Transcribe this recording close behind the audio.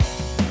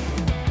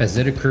Has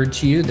it occurred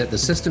to you that the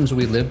systems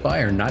we live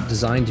by are not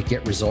designed to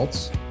get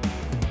results?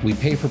 We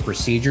pay for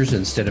procedures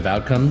instead of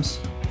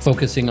outcomes,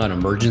 focusing on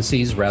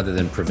emergencies rather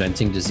than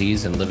preventing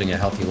disease and living a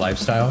healthy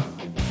lifestyle.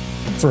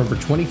 For over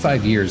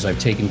 25 years, I've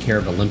taken care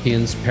of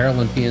Olympians,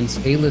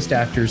 Paralympians, A-list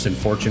actors, and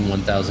Fortune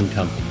 1000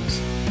 companies.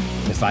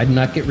 If I did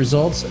not get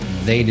results,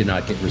 they did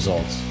not get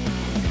results.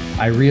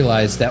 I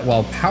realized that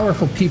while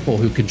powerful people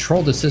who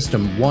control the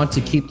system want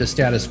to keep the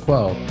status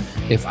quo,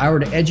 if I were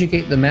to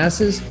educate the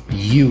masses,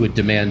 you would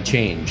demand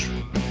change.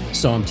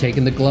 So I'm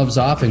taking the gloves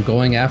off and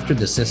going after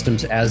the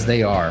systems as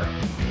they are.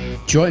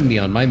 Join me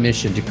on my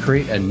mission to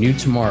create a new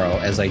tomorrow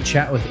as I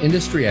chat with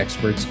industry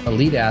experts,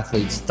 elite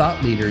athletes,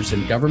 thought leaders,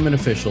 and government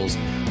officials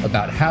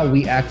about how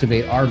we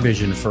activate our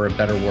vision for a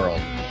better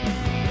world.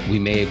 We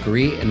may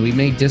agree and we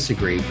may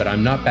disagree, but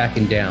I'm not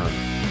backing down.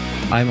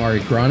 I'm Ari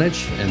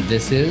Gronich, and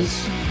this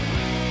is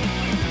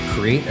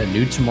Create a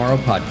New Tomorrow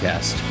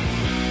podcast.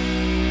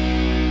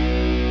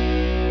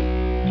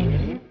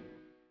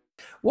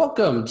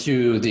 Welcome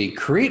to the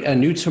Create a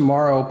New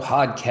Tomorrow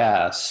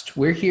podcast.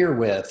 We're here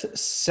with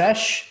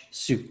Sesh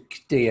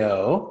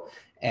Sukhdeo,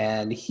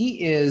 and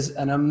he is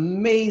an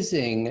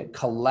amazing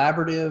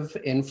collaborative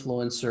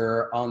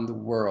influencer on the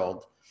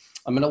world.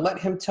 I'm going to let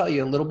him tell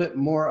you a little bit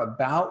more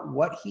about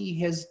what he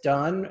has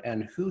done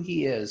and who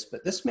he is.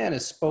 But this man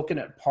has spoken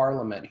at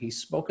Parliament. He's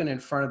spoken in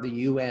front of the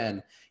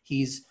UN.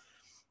 He's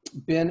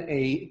been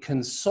a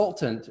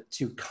consultant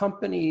to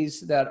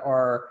companies that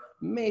are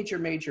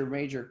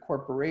major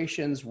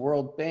corporations,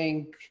 World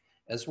Bank,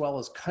 as well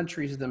as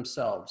countries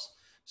themselves.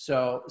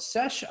 So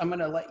Sesh, I'm going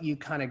to let you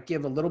kind of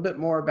give a little bit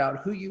more about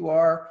who you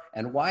are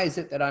and why is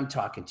it that I'm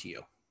talking to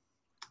you.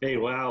 Hey,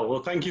 wow.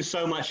 Well, thank you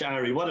so much,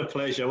 Ari. What a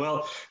pleasure.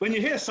 Well, when you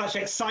hear such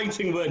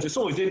exciting words, it's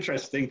always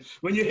interesting.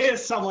 When you hear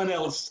someone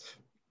else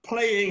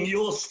playing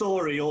your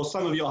story or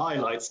some of your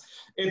highlights,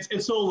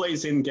 it's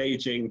always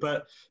engaging.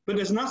 But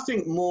there's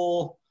nothing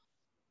more,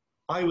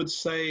 I would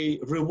say,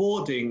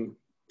 rewarding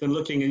than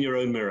looking in your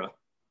own mirror.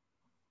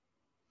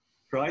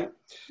 Right?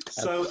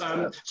 So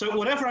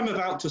whatever I'm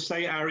about to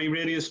say, Ari,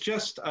 really is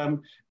just,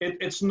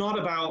 it's not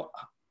about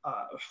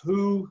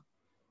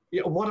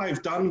what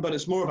I've done, but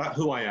it's more about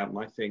who I am,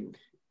 I think.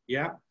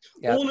 Yeah?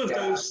 All of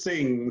those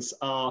things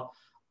are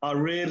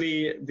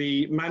really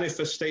the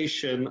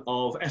manifestation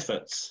of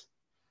efforts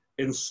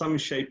in some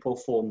shape or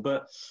form.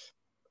 But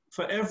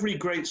for every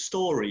great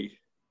story,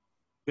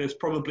 there's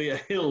probably a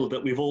hill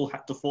that we've all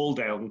had to fall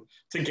down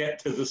to get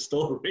to the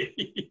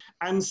story.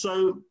 And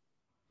so,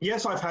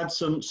 yes, I've had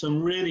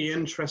some really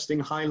interesting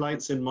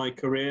highlights in my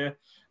career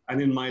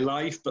and in my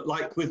life, but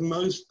like with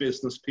most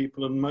business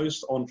people and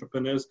most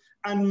entrepreneurs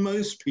and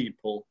most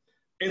people,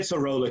 it's a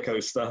roller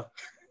coaster,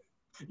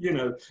 you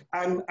know,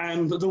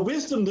 and the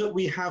wisdom that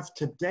we have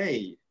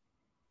today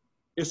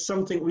is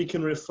something we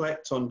can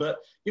reflect on. But,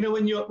 you know,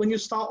 when you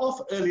start off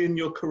early in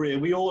your career,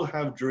 we all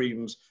have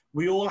dreams.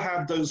 We all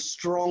have those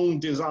strong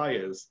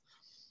desires.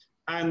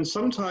 And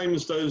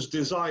sometimes those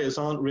desires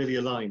aren't really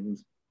aligned,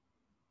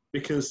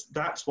 because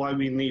that's why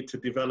we need to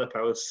develop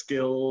our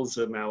skills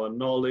and our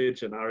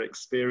knowledge and our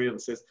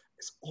experiences.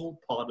 It's all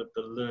part of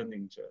the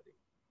learning journey.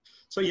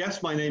 So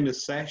yes, my name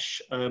is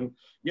Sesh.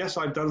 Yes,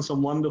 I've done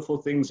some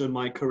wonderful things in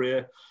my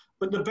career,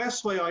 but the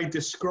best way I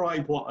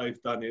describe what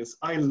I've done is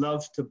I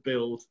love to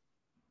build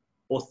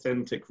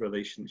authentic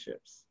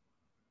relationships.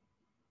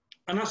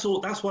 And that's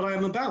what I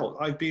am about.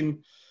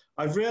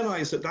 I've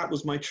realized that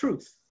was my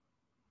truth.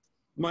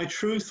 My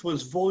truth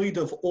was void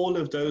of all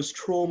of those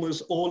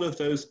traumas, all of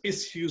those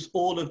issues,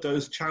 all of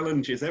those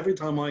challenges. Every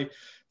time I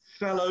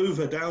fell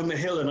over down the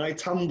hill and I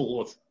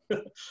tumbled,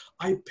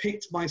 I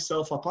picked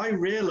myself up. I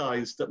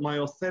realized that my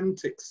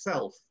authentic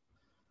self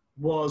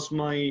was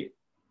my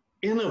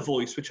inner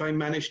voice, which I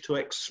managed to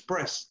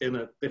express in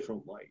a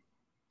different way.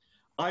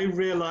 I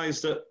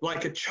realized that,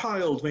 like a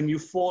child, when you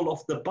fall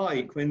off the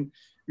bike,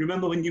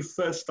 remember when you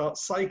first start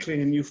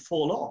cycling and you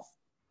fall off,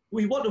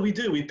 what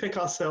do? We pick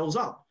ourselves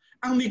up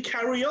and we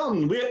carry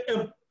on.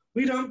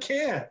 We don't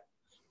care.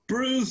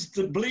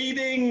 Bruised,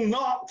 bleeding,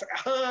 knocked,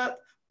 hurt,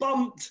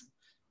 bumped.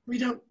 We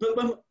don't.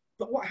 But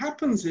what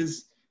happens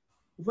is,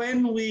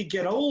 when we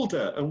get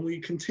older and we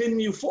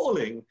continue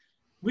falling,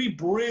 we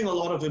bring a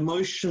lot of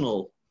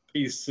emotional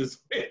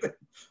pieces with it.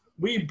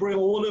 We bring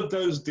all of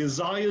those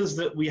desires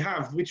that we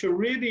have, which are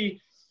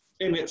really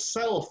in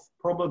itself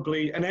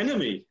probably an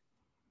enemy.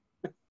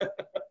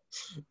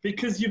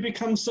 Because you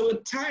become so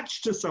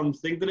attached to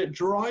something that it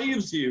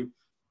drives you,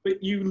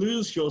 but you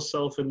lose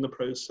yourself in the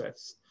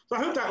process. So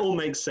I hope that all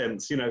makes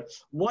sense. You know,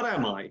 what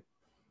am I?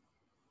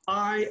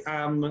 I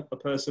am a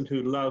person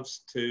who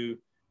loves to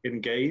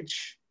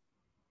engage.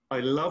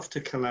 I love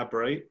to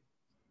collaborate.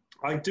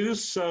 I do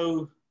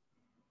so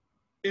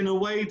in a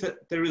way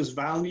that there is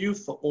value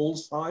for all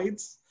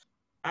sides.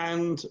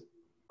 And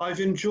I've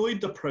enjoyed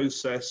the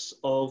process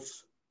of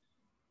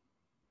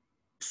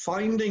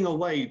finding a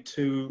way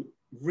to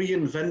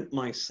reinvent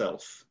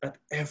myself at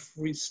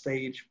every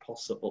stage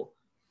possible.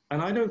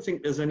 And I don't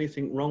think there's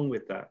anything wrong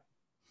with that.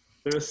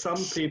 There are some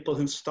people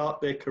who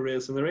start their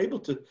careers and they're able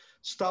to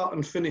start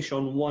and finish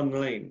on one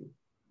lane.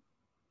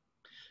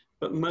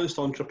 But most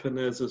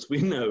entrepreneurs, as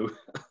we know,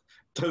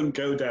 don't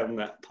go down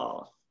that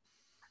path.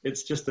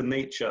 It's just the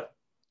nature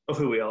of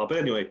who we are. But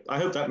anyway, I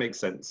hope that makes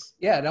sense.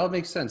 Yeah, it all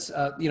makes sense.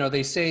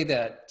 They say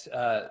that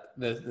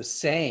the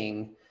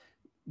saying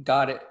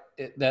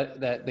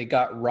that they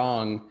got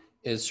wrong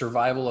is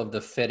survival of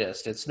the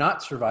fittest. It's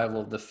not survival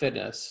of the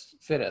fittest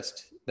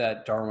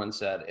that Darwin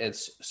said.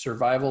 It's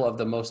survival of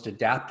the most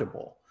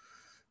adaptable.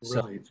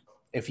 So Right.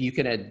 if you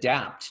can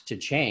adapt to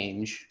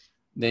change,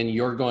 then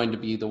you're going to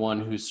be the one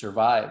who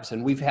survives.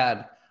 And we've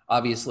had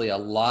obviously a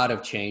lot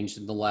of change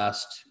in the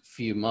last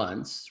few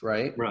months,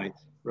 right? Right.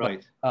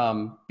 Right.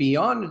 But,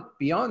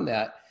 beyond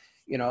that,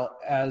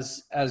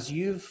 as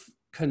you've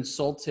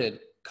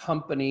consulted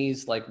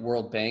companies like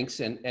World Banks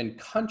and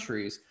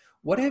countries,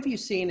 what have you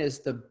seen as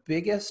the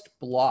biggest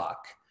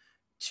block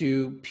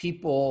to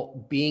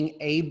people being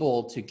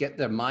able to get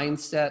the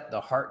mindset,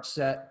 the heart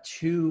set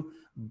to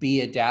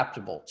be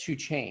adaptable, to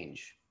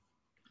change?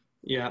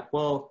 Yeah,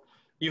 well,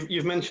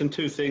 you've mentioned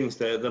two things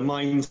there, the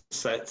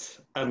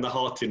mindset and the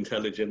heart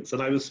intelligence.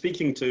 And I was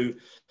speaking to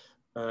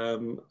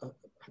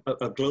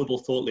a global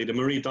thought leader,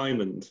 Marie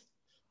Diamond,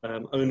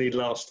 only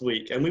last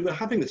week. And we were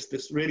having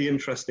this really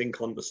interesting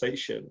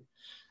conversation.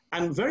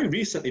 And very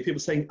recently,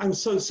 people saying,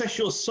 Sesh,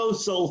 you're so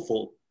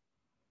soulful.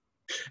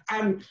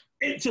 And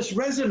it's just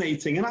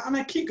resonating. And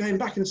I keep going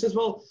back and says,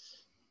 well,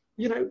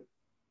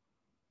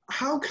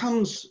 how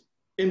comes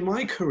in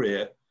my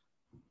career,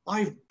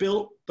 I've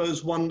built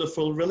those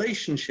wonderful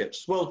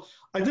relationships? Well,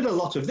 I did a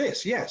lot of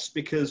this, yes,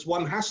 because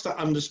one has to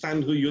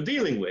understand who you're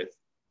dealing with.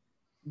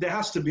 There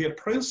has to be a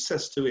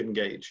process to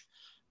engage.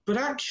 But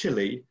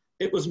actually,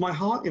 it was my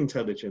heart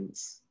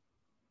intelligence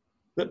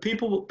that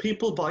people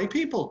buy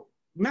people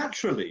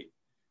naturally.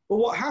 But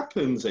what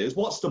happens is,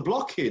 what's the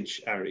blockage,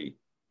 Ari,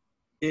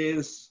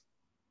 is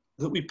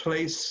that we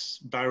place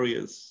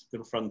barriers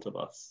in front of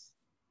us.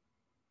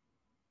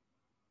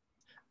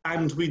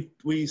 And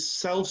we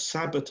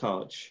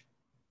self-sabotage.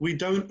 We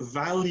don't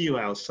value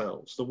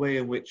ourselves the way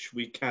in which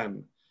we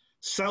can.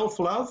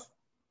 Self-love,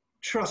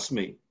 trust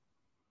me,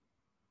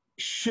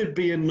 should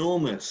be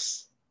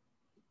enormous.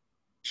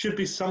 Should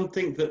be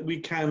something that we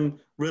can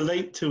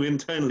relate to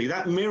internally.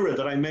 That mirror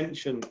that I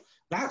mentioned,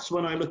 that's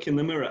when I look in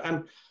the mirror.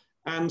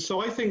 And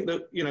so I think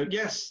that,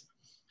 yes,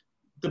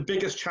 the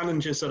biggest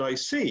challenges that I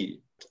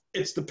see,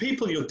 it's the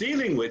people you're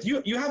dealing with.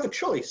 You have a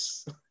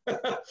choice.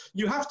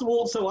 You have to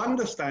also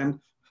understand,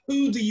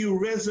 who do you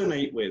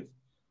resonate with?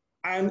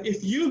 And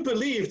if you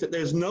believe that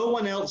there's no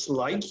one else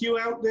like you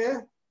out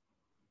there,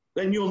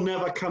 then you'll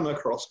never come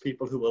across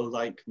people who are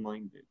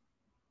like-minded.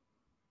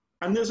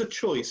 And there's a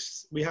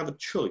choice. We have a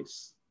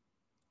choice.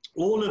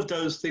 All of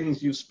those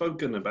things you've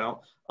spoken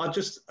about are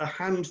just a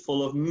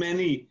handful of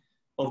many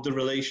of the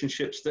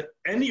relationships that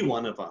any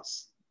one of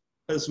us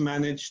has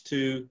managed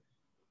to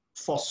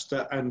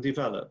foster and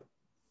develop.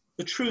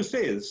 The truth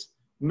is,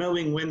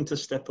 knowing when to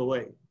step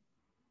away.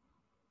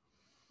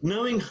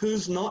 Knowing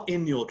who's not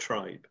in your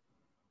tribe.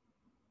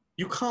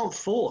 You can't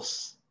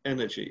force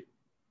energy.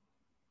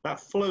 That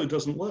flow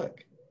doesn't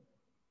work.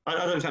 I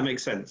don't know if that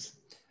makes sense.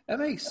 That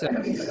makes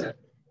sense.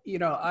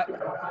 I'm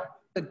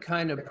the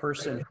kind of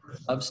person who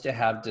loves to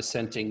have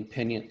dissenting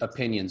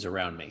opinions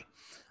around me.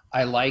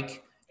 I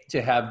like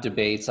to have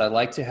debates. I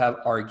like to have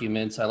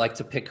arguments. I like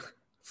to pick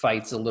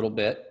fights a little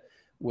bit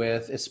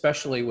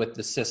especially with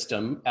the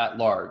system at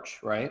large,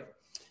 right?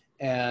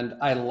 And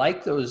I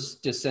like those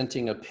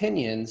dissenting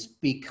opinions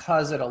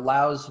because it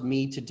allows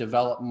me to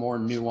develop more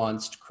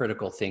nuanced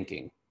critical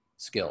thinking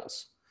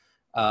skills.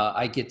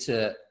 I get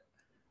to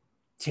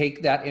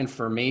take that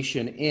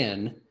information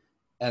in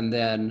and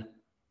then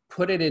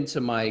put it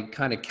into my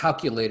kind of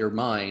calculator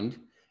mind.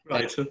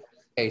 Right.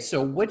 Okay,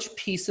 so which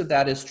piece of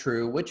that is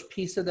true? Which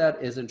piece of that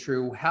isn't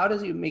true? How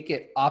does you make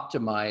it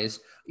optimized?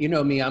 You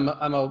know me, I'm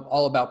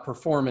all about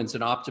performance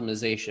and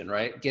optimization,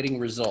 right? Getting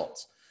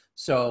results.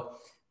 So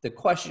the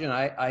question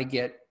I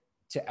get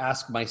to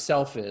ask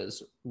myself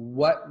is,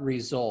 what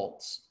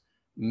results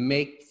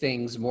make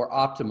things more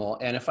optimal?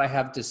 And if I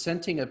have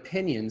dissenting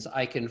opinions,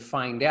 I can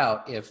find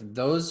out if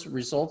those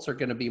results are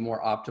going to be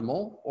more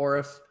optimal, or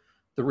if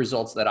the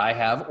results that I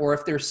have, or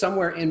if there's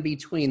somewhere in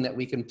between that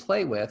we can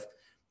play with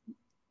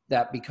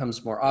that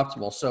becomes more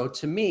optimal. So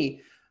to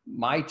me,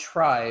 my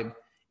tribe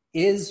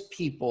is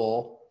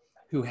people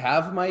who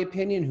have my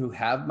opinion, who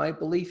have my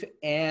belief,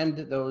 and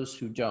those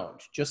who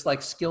don't. Just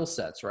like skill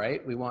sets,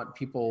 right? We want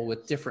people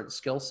with different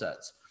skill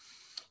sets.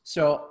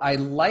 So I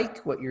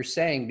like what you're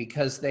saying,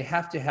 because they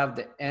have to have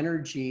the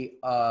energy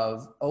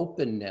of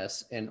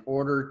openness in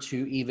order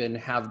to even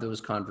have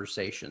those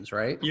conversations,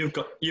 right? You've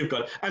got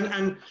it.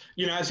 And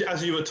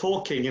as you were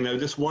talking,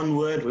 this one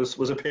word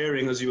was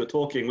appearing as you were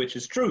talking, which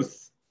is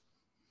truth.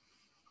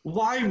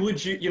 Why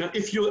would you,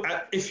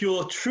 if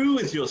you're true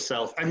with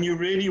yourself and you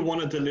really want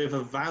to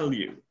deliver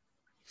value,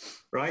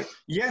 right?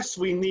 Yes,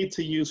 we need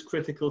to use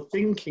critical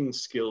thinking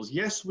skills.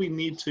 Yes, we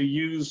need to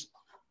use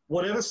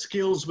whatever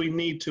skills we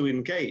need to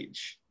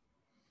engage.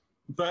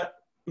 But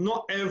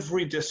not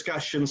every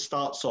discussion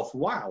starts off,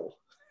 wow,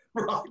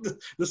 right?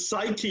 The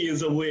psyche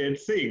is a weird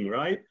thing,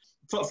 right?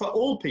 For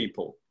all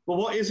people. Well,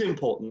 what is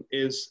important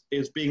is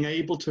being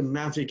able to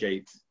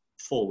navigate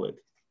forward.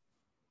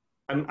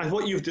 And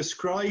what you've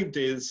described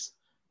is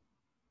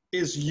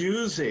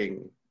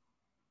using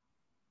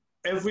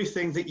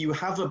everything that you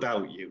have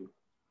about you,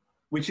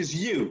 which is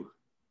you.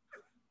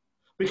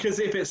 Because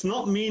if it's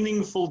not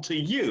meaningful to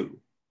you,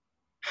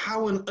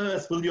 how on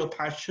earth will your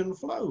passion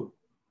flow?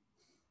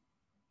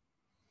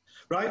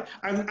 Right?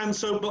 And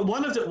so, but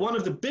one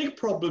of the big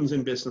problems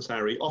in business,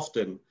 Ari,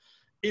 often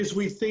is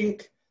we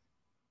think,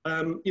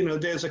 you know,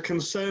 there's a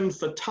concern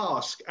for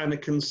task and a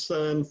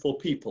concern for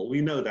people.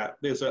 We know that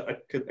there's a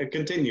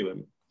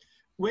continuum.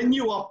 When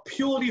you are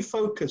purely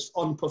focused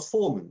on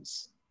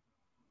performance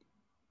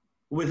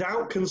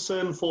without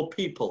concern for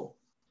people,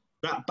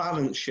 that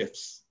balance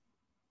shifts,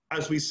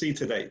 as we see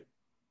today.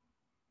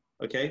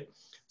 Okay,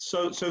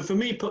 so for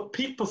me,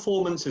 peak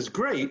performance is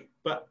great,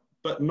 but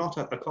not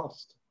at a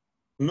cost.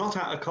 Not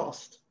at a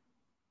cost.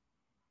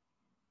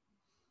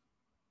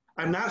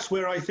 And that's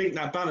where I think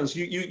that balance.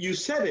 You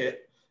said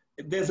it.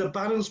 There's a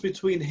balance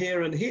between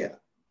here and here,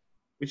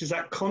 which is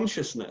that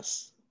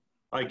consciousness,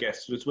 I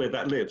guess, is where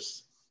that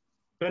lives.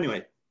 But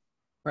anyway,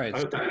 right. I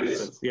hope that makes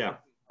sense. Yeah.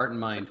 Heart and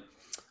mind.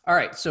 All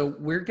right. So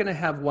we're going to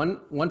have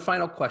one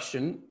final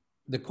question.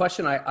 The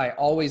question I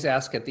always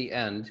ask at the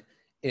end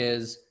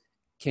is,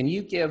 can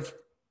you give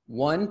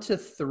 1 to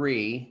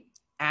 3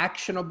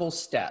 actionable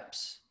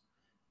steps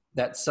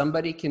that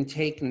somebody can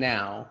take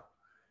now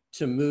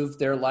to move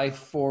their life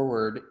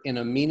forward in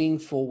a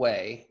meaningful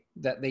way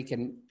that they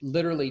can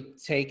literally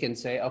take and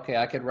say, okay,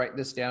 I could write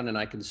this down and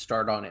I can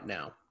start on it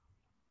now?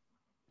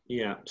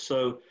 Yeah.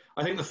 So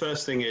I think the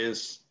first thing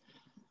is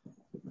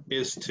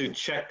to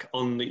check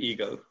on the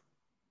ego.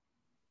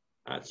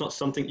 It's not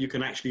something you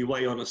can actually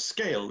weigh on a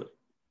scale,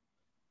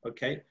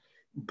 okay?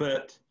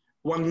 But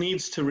one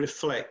needs to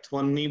reflect.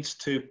 One needs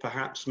to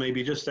perhaps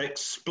maybe just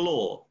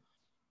explore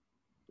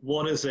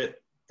what is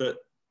it that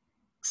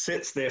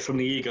sits there from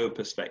the ego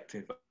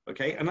perspective,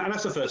 okay? And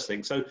that's the first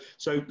thing. So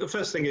the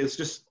first thing is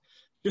just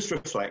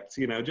reflect.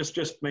 You know, just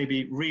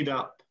maybe read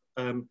up.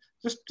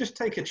 Just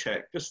take a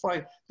check. Just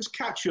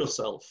catch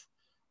yourself.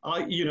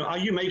 Are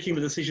you making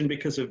the decision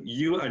because of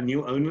you and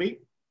you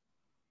only?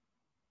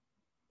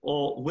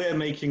 Or we're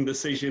making the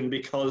decision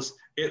because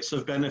it's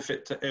of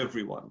benefit to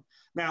everyone?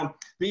 Now,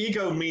 the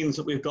ego means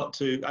that we've got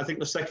to, I think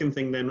the second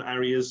thing then,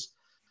 Ari, is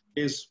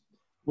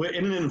we're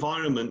in an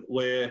environment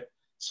where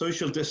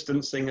social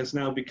distancing has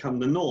now become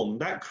the norm.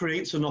 That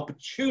creates an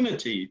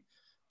opportunity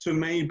to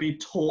maybe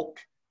talk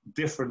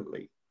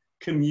differently,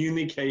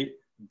 communicate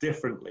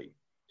differently.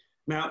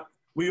 Now,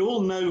 we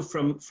all know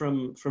from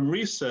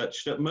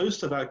research that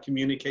most of our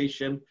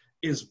communication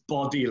is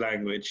body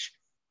language.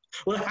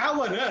 Well,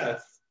 how on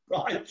earth,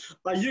 right,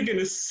 are you going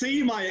to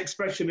see my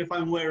expression if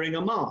I'm wearing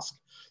a mask?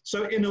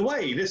 So in a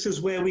way, this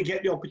is where we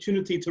get the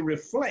opportunity to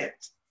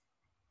reflect.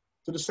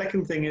 So the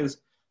second thing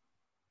is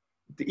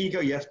the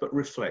ego, yes, but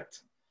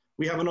reflect.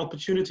 We have an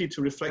opportunity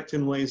to reflect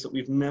in ways that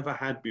we've never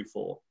had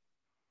before,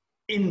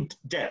 in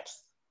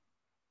depth.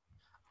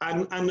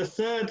 And the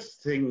third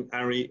thing,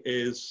 Ari,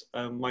 is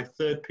my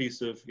third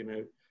piece of,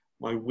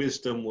 my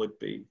wisdom would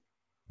be,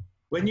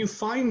 when you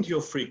find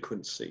your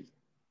frequency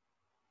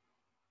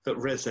that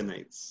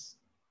resonates,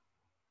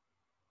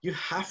 you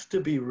have to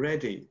be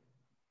ready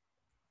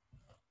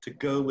to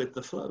go with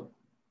the flow.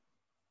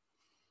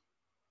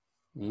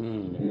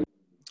 I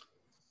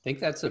think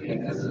that's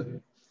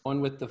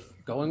going with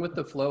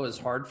the flow is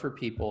hard for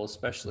people,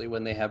 especially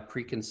when they have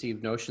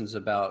preconceived notions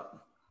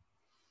about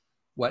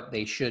what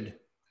they should,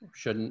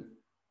 shouldn't,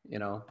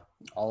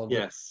 all of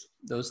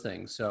those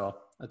things. So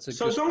that's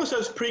so as long as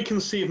those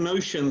preconceived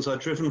notions are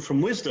driven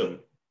from wisdom,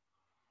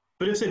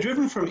 but if they're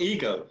driven from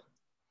ego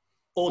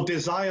or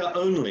desire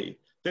only,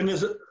 then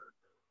there's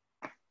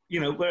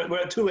we're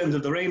at two ends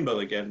of the rainbow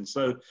again.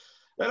 So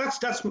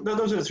those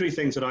are the three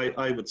things that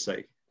I would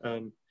say.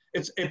 I'm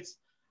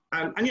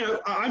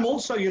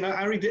also,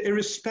 Ari,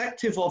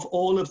 irrespective of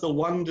all of the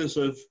wonders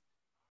of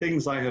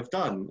things I have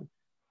done,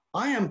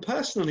 I am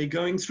personally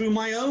going through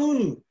my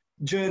own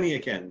journey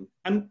again.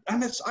 And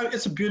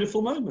it's a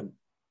beautiful moment.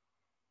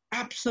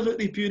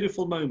 Absolutely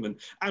beautiful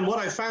moment. And what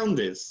I found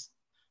is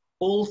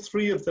all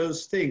three of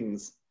those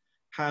things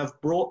have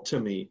brought to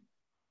me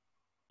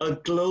a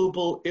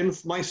global,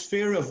 my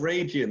sphere of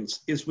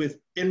radiance is with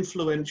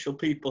influential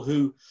people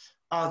who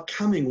are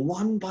coming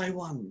one by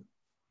one.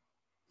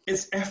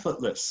 It's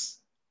effortless.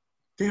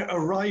 They're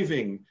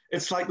arriving.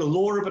 It's like the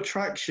law of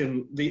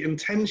attraction, the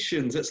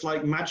intentions, it's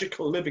like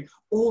magical living.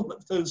 All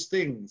of those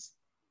things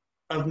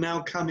have now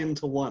come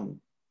into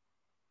one.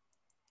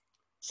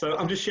 So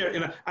I'm just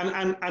sharing,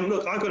 and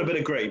look, I've got a bit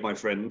of gray, my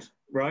friend,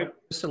 right?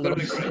 Just a little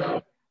bit of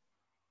gray.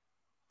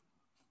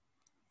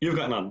 You've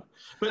got none.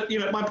 But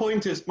my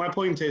point is,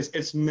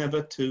 it's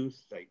never too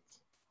late.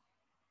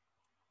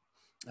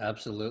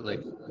 Absolutely.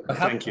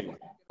 Thank you. Get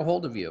a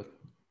hold of you.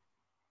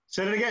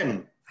 Say it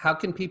again. How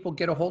can people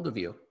get a hold of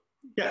you?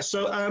 Yeah,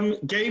 so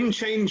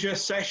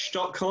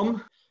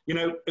gamechangersesh.com.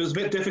 It was a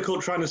bit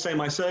difficult trying to say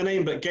my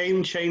surname, but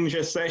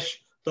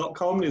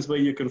gamechangersesh.com is where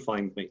you can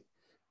find me.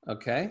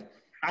 Okay.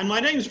 And my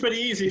name's pretty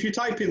easy. If you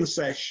type in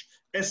Sesh,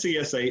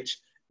 S-E-S-H,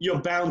 you're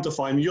bound to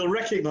find me. You'll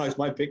recognize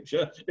my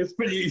picture. It's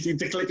pretty easy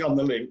to click on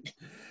the link.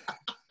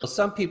 Well,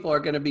 some people are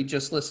going to be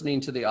just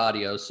listening to the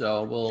audio,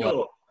 so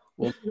we'll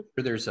make sure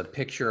there's a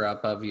picture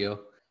up of you.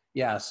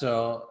 Yeah,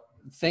 so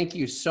thank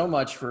you so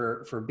much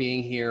for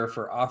being here,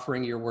 for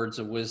offering your words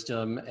of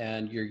wisdom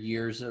and your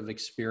years of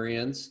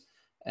experience.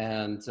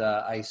 And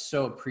I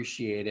so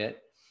appreciate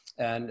it.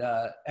 And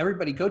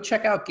everybody go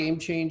check out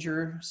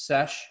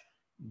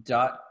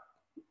GameChangerSesh.org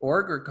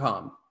or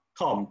 .com.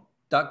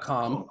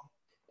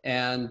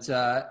 And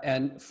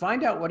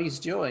find out what he's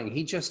doing.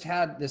 He just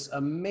had this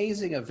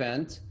amazing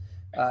event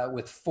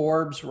with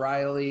Forbes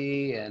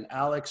Riley and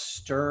Alex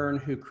Stern,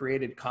 who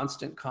created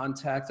Constant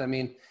Contact. I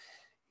mean,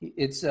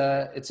 it's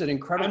an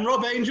incredible. And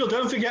Rob Angel,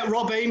 don't forget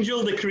Rob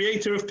Angel, the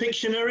creator of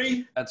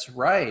Pictionary. That's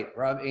right,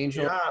 Rob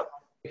Angel. Yeah.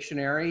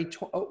 Pictionary.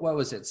 What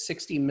was it?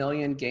 60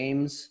 million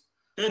games.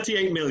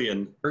 38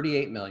 million.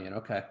 38 million.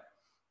 Okay,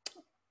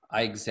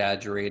 I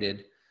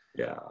exaggerated.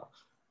 Yeah.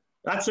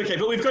 That's okay,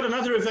 but we've got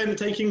another event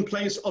taking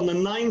place on the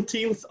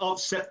 19th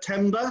of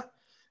September,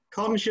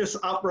 Conscious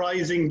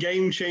Uprising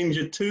Game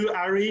Changer 2,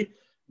 Ari.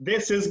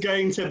 This is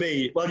going to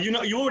be, well, you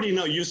already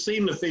know, you've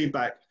seen the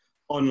feedback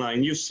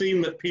online. You've seen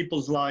that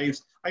people's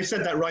lives, I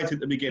said that right at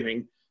the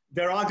beginning,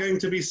 there are going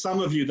to be some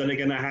of you that are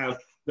going to have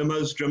the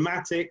most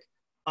dramatic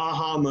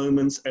aha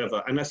moments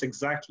ever, and that's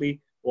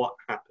exactly what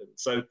happened.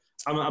 So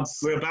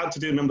we're about to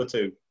do number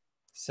 2.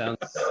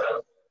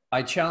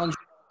 I challenge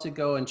you to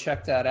go and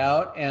check that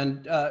out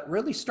and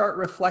really start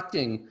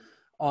reflecting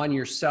on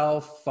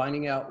yourself,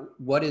 finding out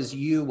what is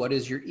you, what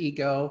is your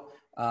ego,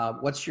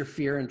 what's your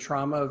fear and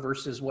trauma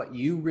versus what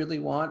you really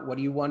want, what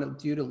do you want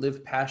to do to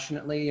live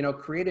passionately. You know,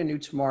 Create a New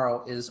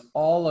Tomorrow is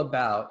all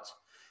about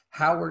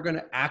how we're going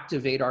to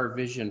activate our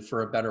vision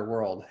for a better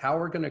world, how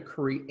we're going to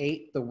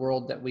create the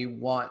world that we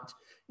want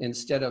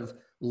instead of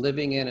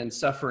living in and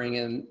suffering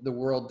in the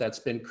world that's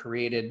been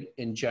created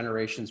in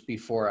generations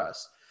before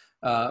us.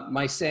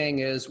 My saying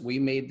is, we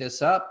made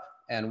this up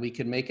and we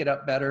can make it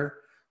up better.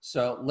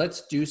 So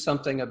let's do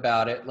something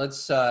about it.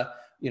 Let's,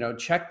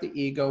 check the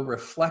ego,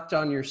 reflect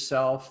on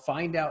yourself,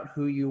 find out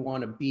who you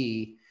want to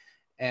be.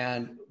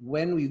 And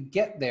when we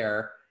get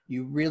there,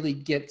 you really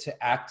get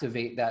to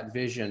activate that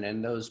vision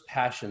and those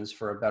passions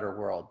for a better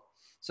world.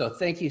 So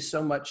thank you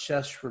so much,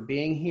 Sesh, for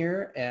being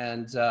here.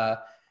 And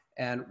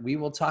we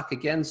will talk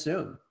again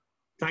soon.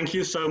 Thank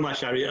you so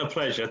much, Ari. A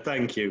pleasure.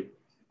 Thank you.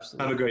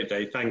 Absolutely. Have a great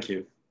day. Thank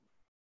you.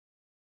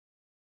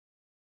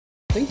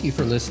 Thank you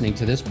for listening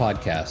to this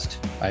podcast.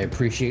 I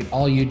appreciate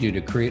all you do to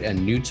create a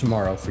new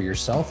tomorrow for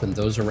yourself and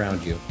those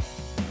around you.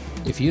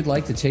 If you'd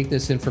like to take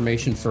this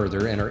information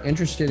further and are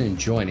interested in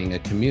joining a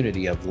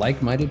community of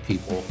like-minded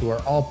people who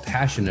are all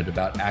passionate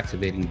about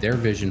activating their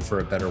vision for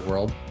a better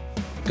world,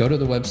 go to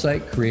the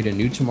website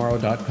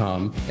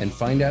createanewtomorrow.com and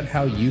find out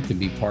how you can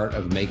be part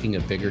of making a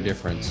bigger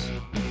difference.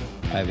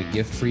 I have a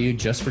gift for you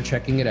just for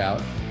checking it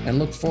out and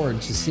look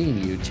forward to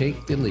seeing you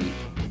take the leap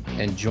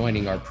and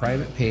joining our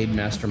private paid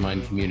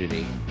mastermind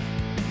community.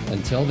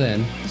 Until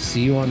then,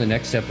 see you on the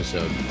next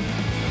episode.